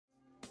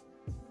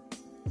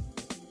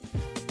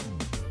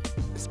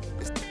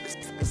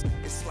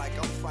It's like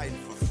I'm fighting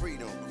for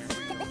freedom.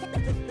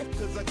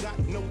 Cause I got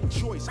no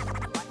choice.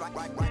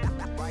 Fighting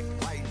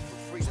for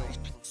freedom.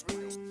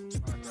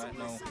 Right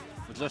now,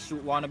 we just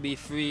want to be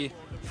free.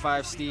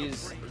 5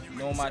 Steez,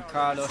 Nomad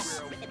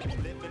Carlos.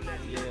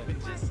 Yeah.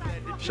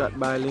 Shot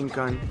by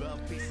Lincoln.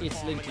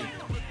 It's Lincoln.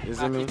 You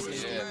see me?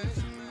 Yeah.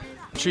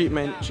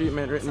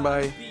 Treatment written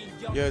by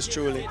yours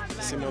truly,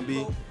 Simo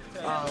B.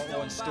 Our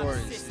own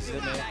stories, you see me?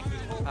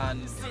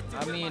 And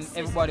I mean,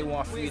 everybody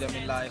wants freedom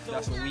in life.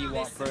 That's what we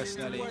want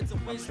personally.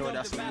 I'm sure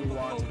that's what you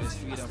want. There's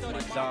freedom from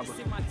a job,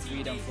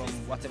 freedom from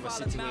whatever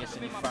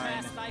situation you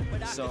find.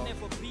 So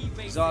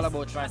it's all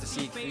about trying to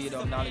seek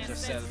freedom, knowledge of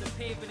self.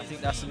 I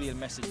think that's the real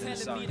message in the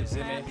song, you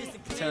see me?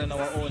 Telling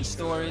our own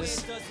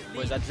stories,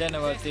 but it's a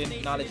general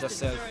thing, knowledge of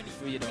self,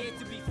 freedom.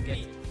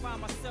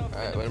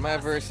 Alright, well, my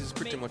verse is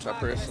pretty much a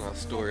personal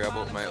story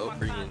about my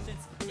upbringing.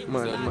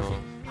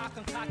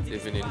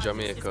 Living in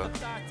Jamaica,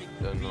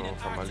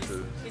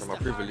 from a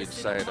privileged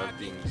side of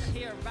things.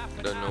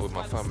 With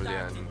my family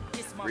and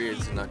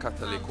raised in a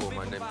Catholic home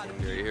and them from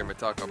there. You hear me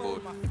talk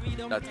about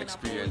that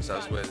experience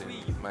as well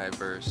in my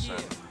verse.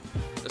 And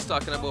just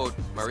talking about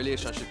my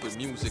relationship with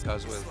music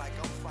as well.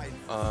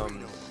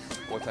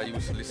 What I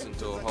used to listen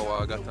to, how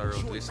I got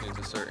around listening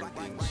to certain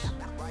things,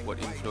 what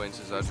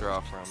influences I draw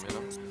from, you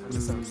know.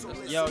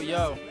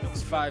 Yo,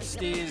 it's 5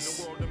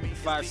 Steez,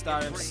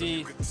 5-star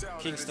MC,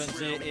 Kingston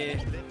JA,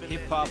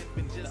 hip hop.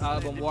 The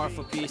album War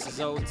for Peace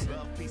is out.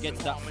 Get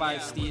to that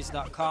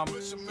 5steez.com,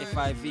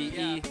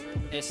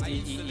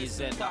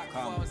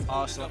 FIVESTEEZ.com.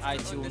 Also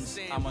iTunes,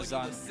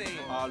 Amazon,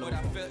 all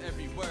over.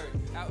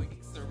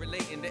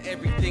 Relating to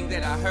everything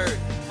that I heard.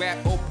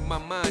 Rap opened my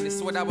mind,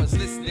 it's what I was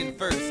listening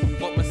first.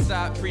 But my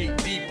side breathe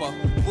deeper.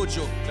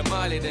 Bujo, the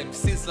Mali them,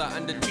 Sizzler,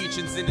 and the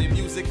teachings in the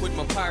music with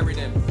my pirate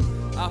them.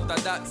 After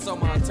that,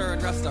 somehow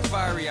turned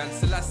Rastafari and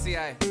Selassie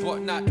I,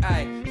 but not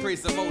I.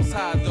 Praise the Most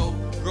High though.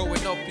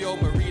 Growing up, yo,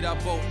 me read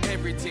about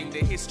everything, the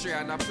history,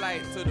 and apply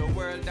it to the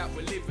world that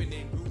we live in.